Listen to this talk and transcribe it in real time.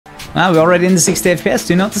We're already in the 60 FPS,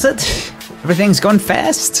 do you notice it? Everything's gone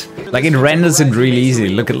fast. Like it renders it really easy.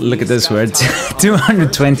 Look at this word.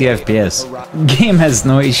 220 FPS. Game has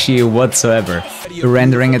no issue whatsoever.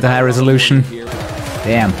 Rendering at a high resolution.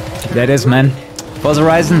 Damn, that is, man. Forza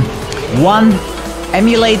Horizon 1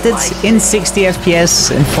 emulated in 60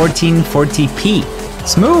 FPS and 1440p.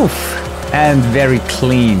 Smooth and very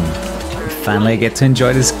clean. Finally I get to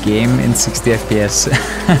enjoy this game in 60 FPS.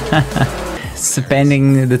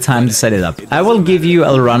 Spending the time to set it up. I will give you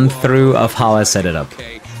a run through of how I set it up.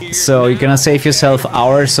 So you're gonna save yourself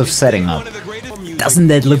hours of setting up. Doesn't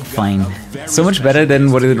that look fine? So much better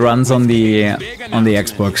than what it runs on the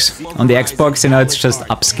Xbox. On the Xbox, you know, it's just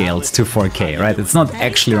upscaled to 4K, right? It's not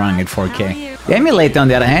actually running at 4K. The emulator, on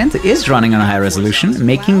the other hand, is running on a high resolution,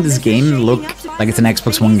 making this game look like it's an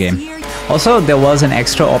Xbox One game. Also, there was an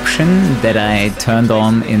extra option that I turned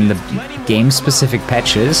on in the game-specific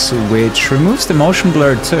patches, which removes the motion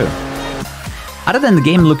blur too. Other than the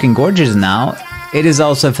game looking gorgeous now, it is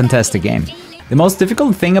also a fantastic game. The most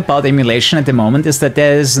difficult thing about emulation at the moment is that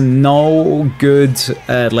there's no good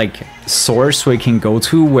like source we can go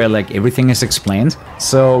to where like everything is explained.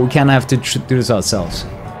 So we kind of have to do this ourselves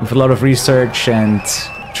with a lot of research and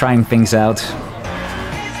trying things out.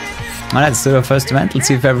 Alright, let's do our first event. Let's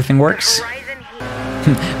see if everything works.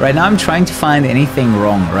 Right now I'm trying to find anything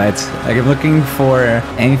wrong, right? Like I'm looking for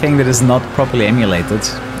anything that is not properly emulated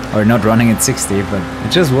or not running at 60, but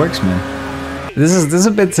it just works, man. This is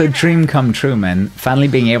a bit a dream come true, man. Finally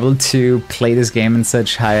being able to play this game in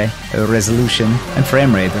such high resolution and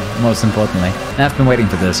frame rate, most importantly. And I've been waiting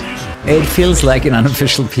for this. It feels like an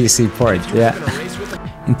unofficial PC port, yeah.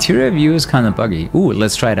 Interior view is kind of buggy. Ooh,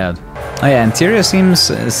 let's try it out. Oh yeah, interior seems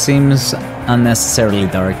unnecessarily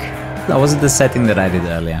dark. That was the setting that I did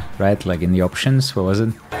earlier, right? Like in the options, what was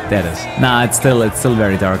it? That is. Nah, it's still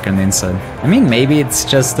very dark on the inside. I mean, maybe it's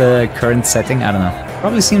just the current setting, I don't know.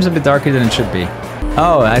 Probably seems a bit darker than it should be.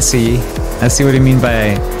 Oh, I see what you mean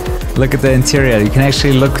by look at the interior. You can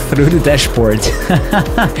actually look through the dashboard.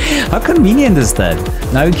 How convenient is that?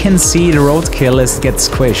 Now you can see the roadkill as it gets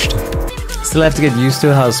squished. Still have to get used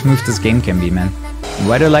to how smooth this game can be, man.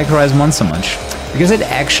 Why do I like Horizon 1 so much? Because it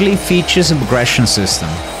actually features a progression system.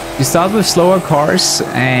 You start with slower cars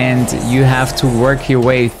and you have to work your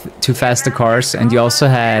way to faster cars, and you also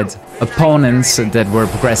had opponents that were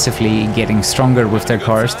progressively getting stronger with their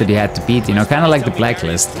cars that you had to beat, you know, kind of like the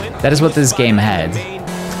Blacklist. That is what this game had.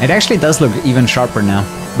 It actually does look even sharper now.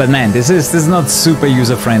 But man, this is not super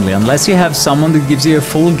user-friendly. Unless you have someone that gives you a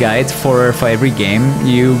full guide for every game,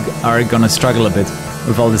 you are gonna struggle a bit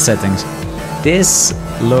with all the settings. This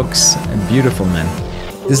looks beautiful, man.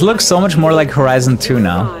 This looks so much more like Horizon 2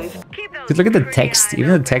 now. Dude, look at the text.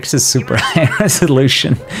 Even the text is super high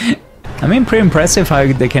resolution. I mean, pretty impressive how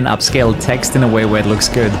they can upscale text in a way where it looks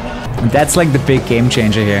good. And that's like the big game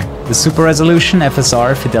changer here. The super resolution,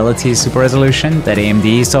 FSR, Fidelity Super Resolution, that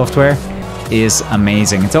AMD software, is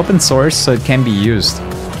amazing. It's open source, so it can be used.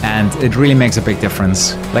 And it really makes a big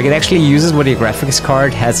difference. Like, it actually uses what your graphics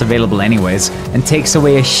card has available anyways, and takes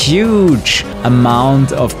away a huge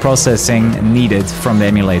amount of processing needed from the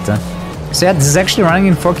emulator. So yeah, this is actually running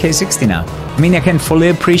in 4K 60 now. I mean, I can fully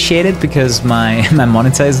appreciate it because my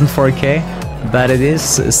monitor isn't 4K, but it is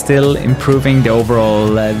still improving the overall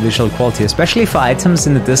visual quality, especially for items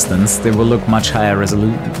in the distance. They will look much higher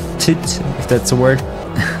resoluted, if that's a word.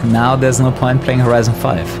 Now there's no point playing Horizon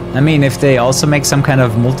 5. I mean, if they also make some kind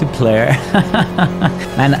of multiplayer.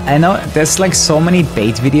 And I know there's like so many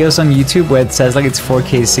bait videos on YouTube where it says like it's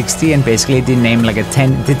 4K 60 and basically they name like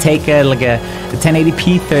they take a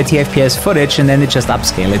 1080p 30 FPS footage and then they just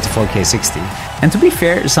upscale it to 4K 60. And to be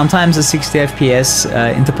fair, sometimes the 60 FPS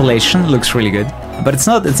interpolation looks really good, but it's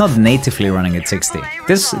not natively running at 60.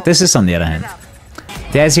 This is on the other hand.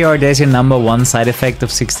 There's your number one side effect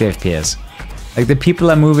of 60 FPS. Like, the people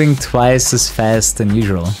are moving twice as fast than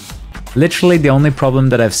usual. Literally the only problem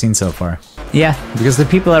that I've seen so far. Yeah, because the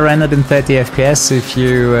people are rendered in 30 FPS, if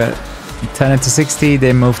you turn it to 60,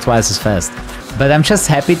 they move twice as fast. But I'm just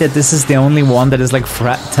happy that this is the only one that is like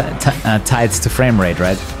tied to frame rate,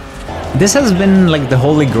 right? This has been like the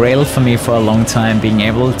holy grail for me for a long time, being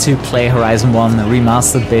able to play Horizon 1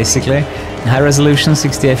 remastered basically. High resolution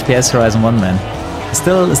 60 FPS Horizon 1, man.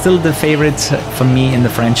 Still the favorite for me in the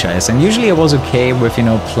franchise, and usually I was okay with, you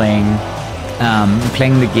know, playing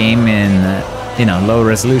the game in, you know, low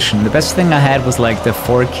resolution. The best thing I had was like the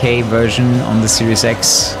 4K version on the Series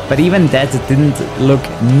X, but even that, it didn't look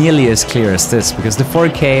nearly as clear as this, because the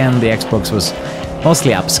 4K on the Xbox was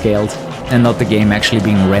mostly upscaled and not the game actually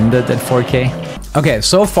being rendered at 4K. Okay,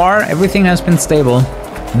 so far everything has been stable,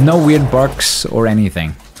 no weird bugs or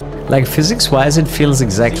anything. Like, physics-wise, it feels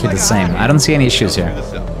exactly the same. I don't see any issues here.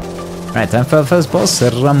 Right, time for our first boss,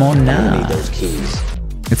 Ramona.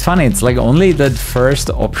 It's funny, it's like only that first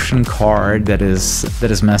option card that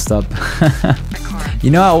is messed up. You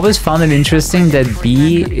know, I always found it interesting that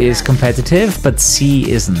B is competitive, but C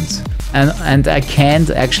isn't. And I can't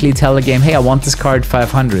actually tell the game, hey, I want this card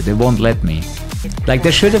 500. It won't let me. Like,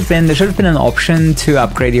 there should have been an option to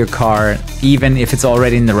upgrade your car, even if it's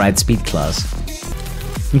already in the right speed class.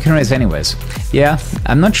 You can race anyways. Yeah,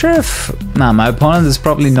 I'm not sure if... Nah, my opponent is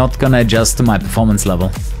probably not gonna adjust to my performance level.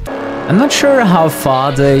 I'm not sure how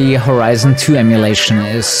far the Horizon 2 emulation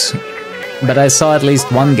is, but I saw at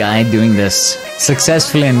least one guy doing this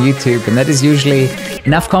successfully on YouTube, and that is usually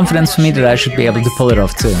enough confidence for me that I should be able to pull it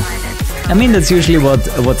off too. I mean, that's usually what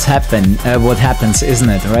happens, isn't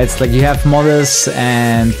it? Right? It's like you have modders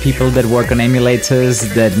and people that work on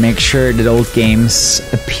emulators that make sure that old games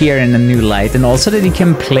appear in a new light, and also that you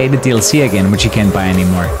can play the DLC again, which you can't buy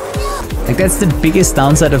anymore. Like, that's the biggest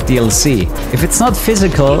downside of DLC. If it's not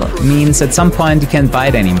physical, it means at some point you can't buy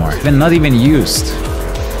it anymore, even not even used.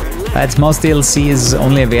 Right? Most DLC is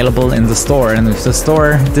only available in the store, and if the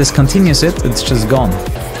store discontinues it, it's just gone.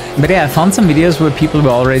 But yeah, I found some videos where people were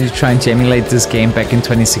already trying to emulate this game back in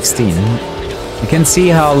 2016. You can see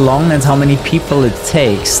how long and how many people it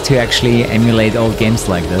takes to actually emulate old games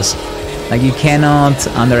like this. Like, you cannot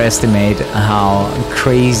underestimate how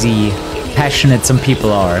crazy passionate some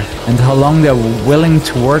people are, and how long they're willing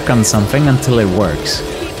to work on something until it works.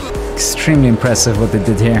 Extremely impressive what they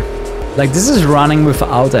did here. Like, this is running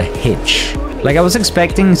without a hitch. Like, I was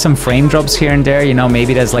expecting some frame drops here and there, you know,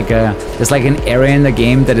 maybe there's like an area in the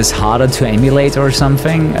game that is harder to emulate or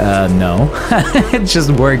something. No. It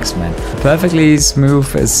just works, man. Perfectly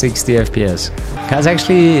smooth as 60 FPS. Car's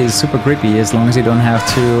actually super creepy as long as you don't have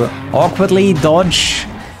to awkwardly dodge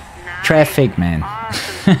traffic, man.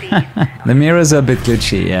 The mirrors are a bit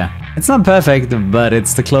glitchy, yeah. It's not perfect, but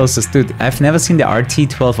it's the closest. Dude, I've never seen the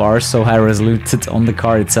RT12R so high resoluted on the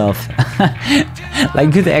car itself. Like,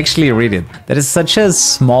 you could actually read it. That is such a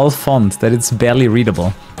small font that it's barely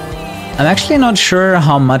readable. I'm actually not sure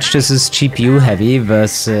how much this is GPU heavy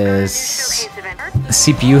versus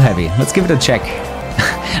CPU heavy. Let's give it a check.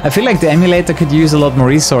 I feel like the emulator could use a lot more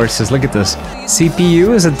resources. Look at this.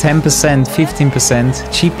 CPU is at 10%, 15%.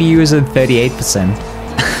 GPU is at 38%.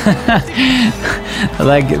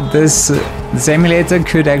 Like, this emulator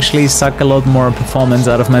could actually suck a lot more performance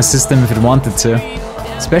out of my system if it wanted to.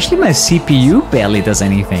 Especially my CPU barely does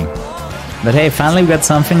anything. But hey, finally we got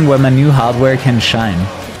something where my new hardware can shine.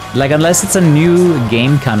 Like, unless it's a new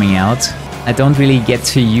game coming out, I don't really get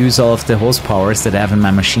to use all of the horsepowers that I have in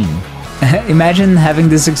my machine. Imagine having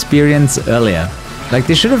this experience earlier. Like,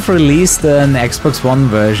 they should have released an Xbox One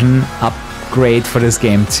version upgrade for this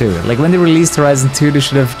game too. Like, when they released Horizon 2, they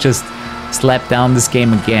should have just slapped down this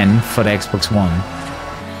game again for the Xbox One.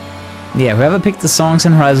 Yeah, whoever picked the songs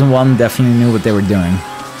in Horizon 1 definitely knew what they were doing.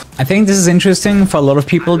 I think this is interesting for a lot of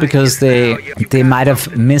people because they might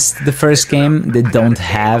have missed the first game. They don't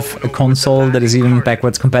have a console that is even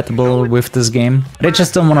backwards compatible with this game. They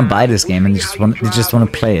just don't want to buy this game and they just want to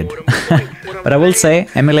play it. But I will say,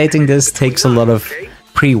 emulating this takes a lot of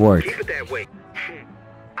pre-work.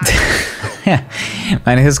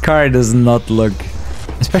 Man, his car does not look...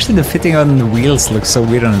 Especially the fitting on the wheels looks so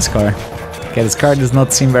weird on his car. Okay, this car does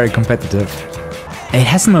not seem very competitive. It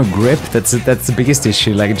has no grip, that's the biggest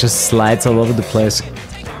issue. Like, it just slides all over the place.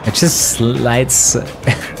 It just slides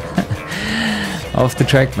off the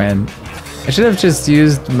track, man. I should have just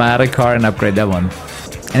used my other car and upgrade that one.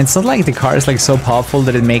 And it's not like the car is like so powerful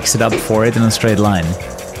that it makes it up for it in a straight line.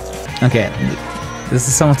 Okay, this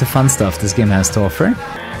is some of the fun stuff this game has to offer.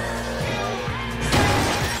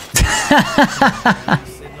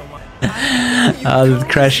 The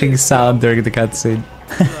crashing sound during the cutscene.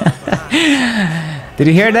 Did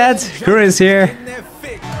you hear that? Kuru is here.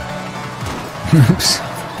 Oops.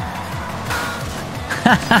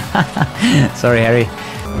 Sorry, Harry.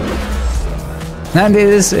 And it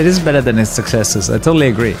is better than its successors. I totally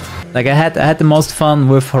agree. Like, I had the most fun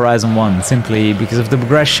with Horizon 1 simply because of the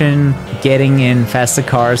progression, getting in faster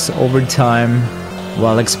cars over time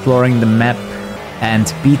while exploring the map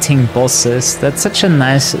and beating bosses. That's such a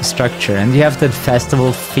nice structure, and you have that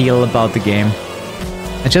festival feel about the game.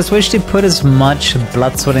 I just wish they put as much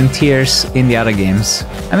blood, sweat and tears in the other games.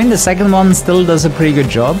 I mean, the second one still does a pretty good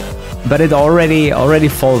job, but it already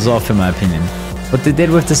falls off in my opinion. What they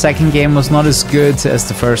did with the second game was not as good as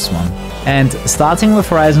the first one. And starting with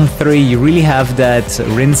Horizon 3, you really have that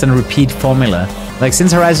rinse and repeat formula. Like,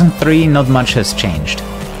 since Horizon 3, not much has changed.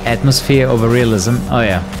 Atmosphere over realism, oh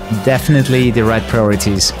yeah, definitely the right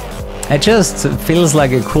priorities. It just feels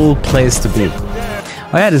like a cool place to be.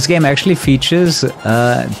 Oh yeah, this game actually features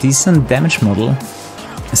a decent damage model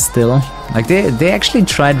still. Like they actually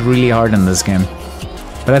tried really hard in this game.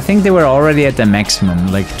 But I think they were already at the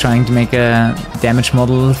maximum, like trying to make a damage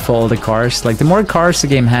model for all the cars. Like the more cars the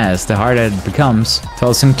game has, the harder it becomes to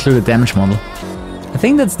also include a damage model. I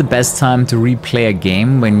think that's the best time to replay a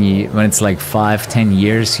game when it's like 5-10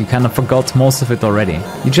 years. You kind of forgot most of it already.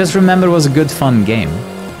 You just remember it was a good fun game.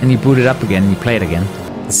 And you boot it up again and you play it again.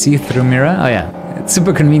 See-through mirror? Oh yeah, it's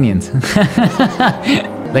super convenient.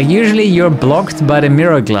 Like usually you're blocked by the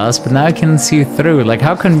mirror glass, but now I can see through. Like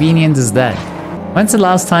how convenient is that? When's the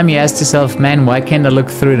last time you asked yourself, man, why can't I look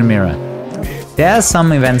through the mirror? There are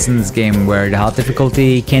some events in this game where the hard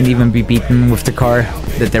difficulty can't even be beaten with the car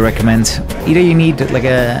that they recommend. Either you need like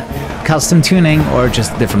a custom tuning or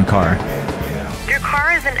just a different car. Your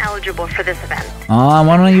car isn't eligible for this event. Oh, I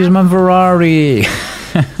want to use my Ferrari.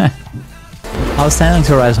 How's the handling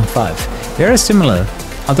to Horizon 5? They are similar.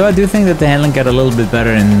 Although I do think that the handling got a little bit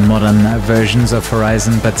better in modern versions of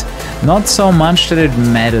Horizon, but not so much that it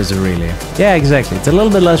matters really. Yeah, exactly. It's a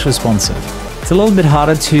little bit less responsive. It's a little bit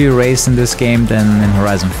harder to race in this game than in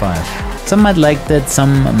Horizon 5. Some might like that,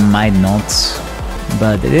 some might not,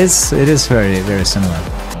 but it is very, very similar.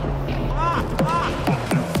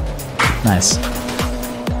 Nice.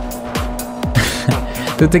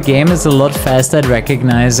 Dude, the game is a lot faster at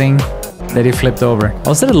recognizing that he flipped over.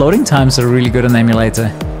 Also, the loading times are really good on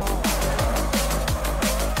Emulator.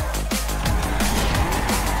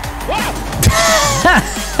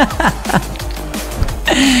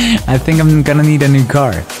 I think I'm gonna need a new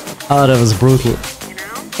car. Oh, that was brutal.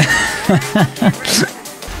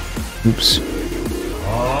 Oops.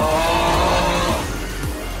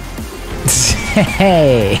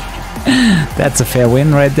 Hey! That's a fair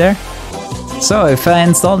win right there. So, if I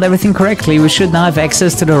installed everything correctly, we should now have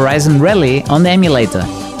access to the Horizon Rally on the emulator.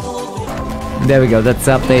 There we go, that's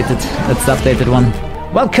updated. That's the updated one.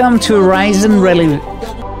 Welcome to Horizon Rally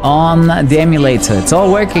on the emulator. It's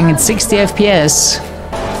all working at 60 FPS.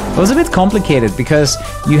 It was a bit complicated because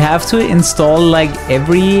you have to install like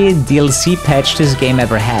every DLC patch this game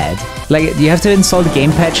ever had. Like you have to install the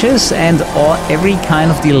game patches and every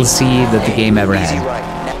kind of DLC that the game ever had.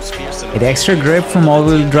 The extra grip from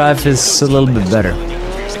all-wheel drive is a little bit better.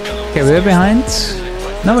 Okay, we're behind?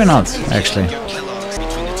 No, we're not, actually.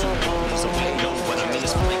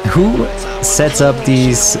 Who sets up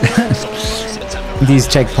these these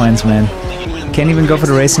checkpoints, man? Can't even go for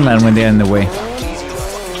the racing line when they're in the way.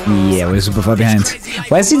 Yeah, we're super far behind.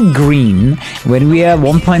 Why is it green when we are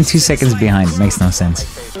 1.2 seconds behind? Makes no sense.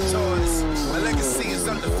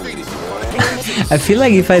 I feel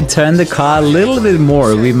like if I turn the car a little bit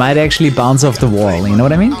more, we might actually bounce off the wall, you know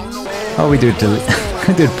what I mean? Oh, we do it,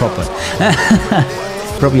 we do it proper.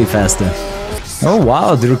 Probably faster. Oh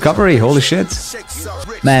wow, the recovery, holy shit.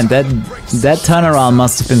 Man, that turnaround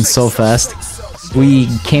must have been so fast. We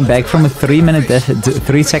came back from a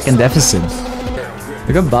 3-second deficit.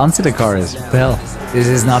 Look how bouncy the car is. What the hell? This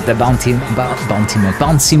is not the bouncy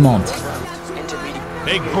mod.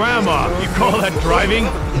 Hey grandma, you call that driving?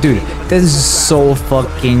 Dude, this is so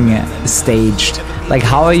fucking staged. Like,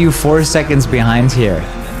 how are you 4 seconds behind here?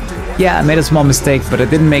 Yeah, I made a small mistake, but I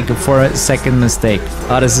didn't make a 4-second mistake.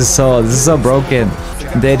 Oh, this is so broken.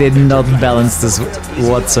 They did not balance this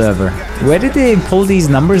whatsoever. Where did they pull these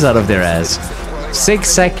numbers out of their ass? 6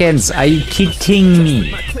 seconds, are you kidding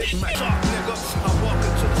me?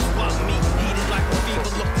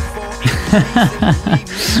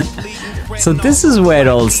 So this is where it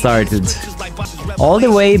all started. All the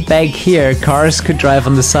way back here, cars could drive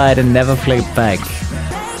on the side and never flip back.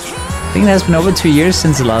 I think it has been over 2 years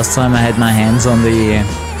since the last time I had my hands on the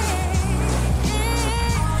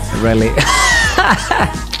rally.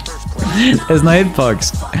 There's no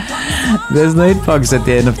hitbox. There's no hitbox at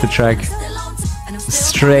the end of the track.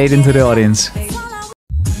 Straight into the audience.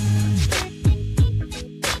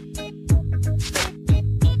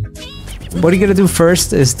 What you're gonna do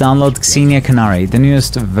first is download Xenia Canary, the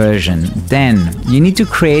newest version. Then you need to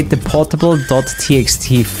create the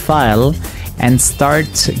portable.txt file and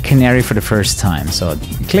start Canary for the first time. So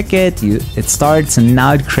you click it, it starts, and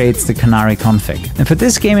now it creates the Canary config. And for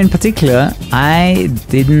this game in particular, I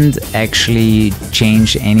didn't actually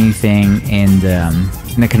change anything in the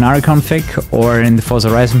Canary config or in the Forza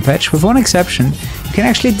Horizon patch, with one exception. You can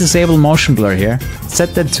actually disable motion blur here,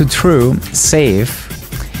 set that to true, save,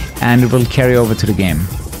 and it will carry over to the game.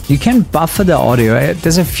 You can buffer the audio.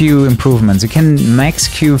 There's a few improvements. You can max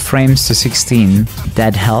Q frames to 16.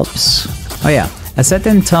 That helps. Oh yeah, I set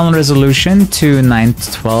the internal resolution to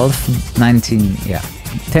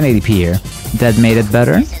 1080p here. That made it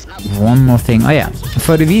better. One more thing. Oh yeah,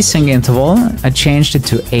 for the VSync interval, I changed it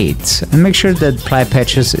to 8. And make sure that apply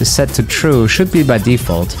patches is set to true, should be by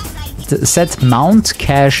default. Set mount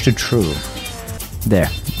cache to true. There.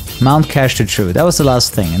 Mount cache to true. That was the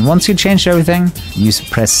last thing. And once you changed everything, you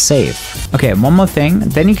press save. Okay, one more thing.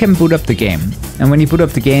 Then you can boot up the game. And when you boot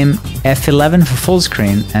up the game, F11 for full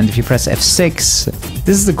screen. And if you press F6,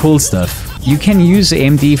 this is the cool stuff. You can use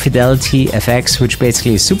AMD Fidelity FX, which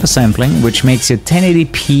basically is super sampling, which makes your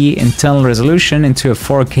 1080p internal resolution into a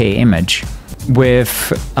 4K image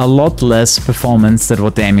with a lot less performance than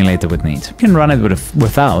what the emulator would need. You can run it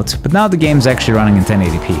without, but now the game's actually running in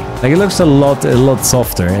 1080p. Like, it looks a lot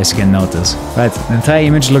softer, as you can notice. Right, the entire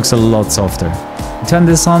image looks a lot softer. You turn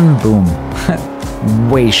this on, boom.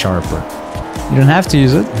 Way sharper. You don't have to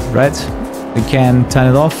use it, right? You can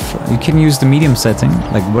turn it off. You can use the medium setting,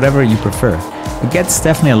 like whatever you prefer. It gets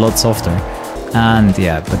definitely a lot softer. And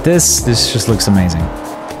yeah, but this just looks amazing.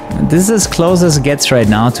 This is as close as it gets right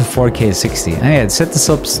now to 4K 60. And yeah, set this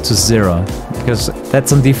up to 0, because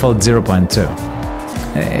that's on default 0.2.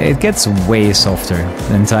 It gets way softer,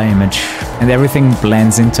 the entire image, and everything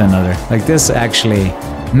blends into another. Like, this actually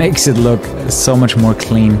makes it look so much more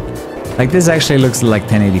clean. Like, this actually looks like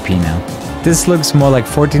 1080p now. This looks more like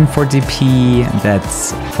 1440p,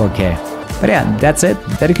 that's 4K. But yeah, that's it.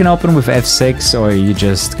 That you can open with F6, or you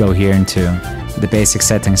just go here into the basic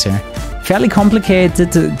settings here. Fairly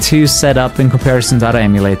complicated to set up in comparison to other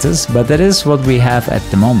emulators, but that is what we have at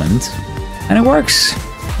the moment. And it works.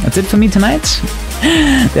 That's it for me tonight.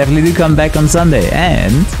 Definitely do come back on Sunday,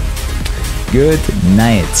 and good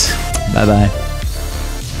night. Bye bye.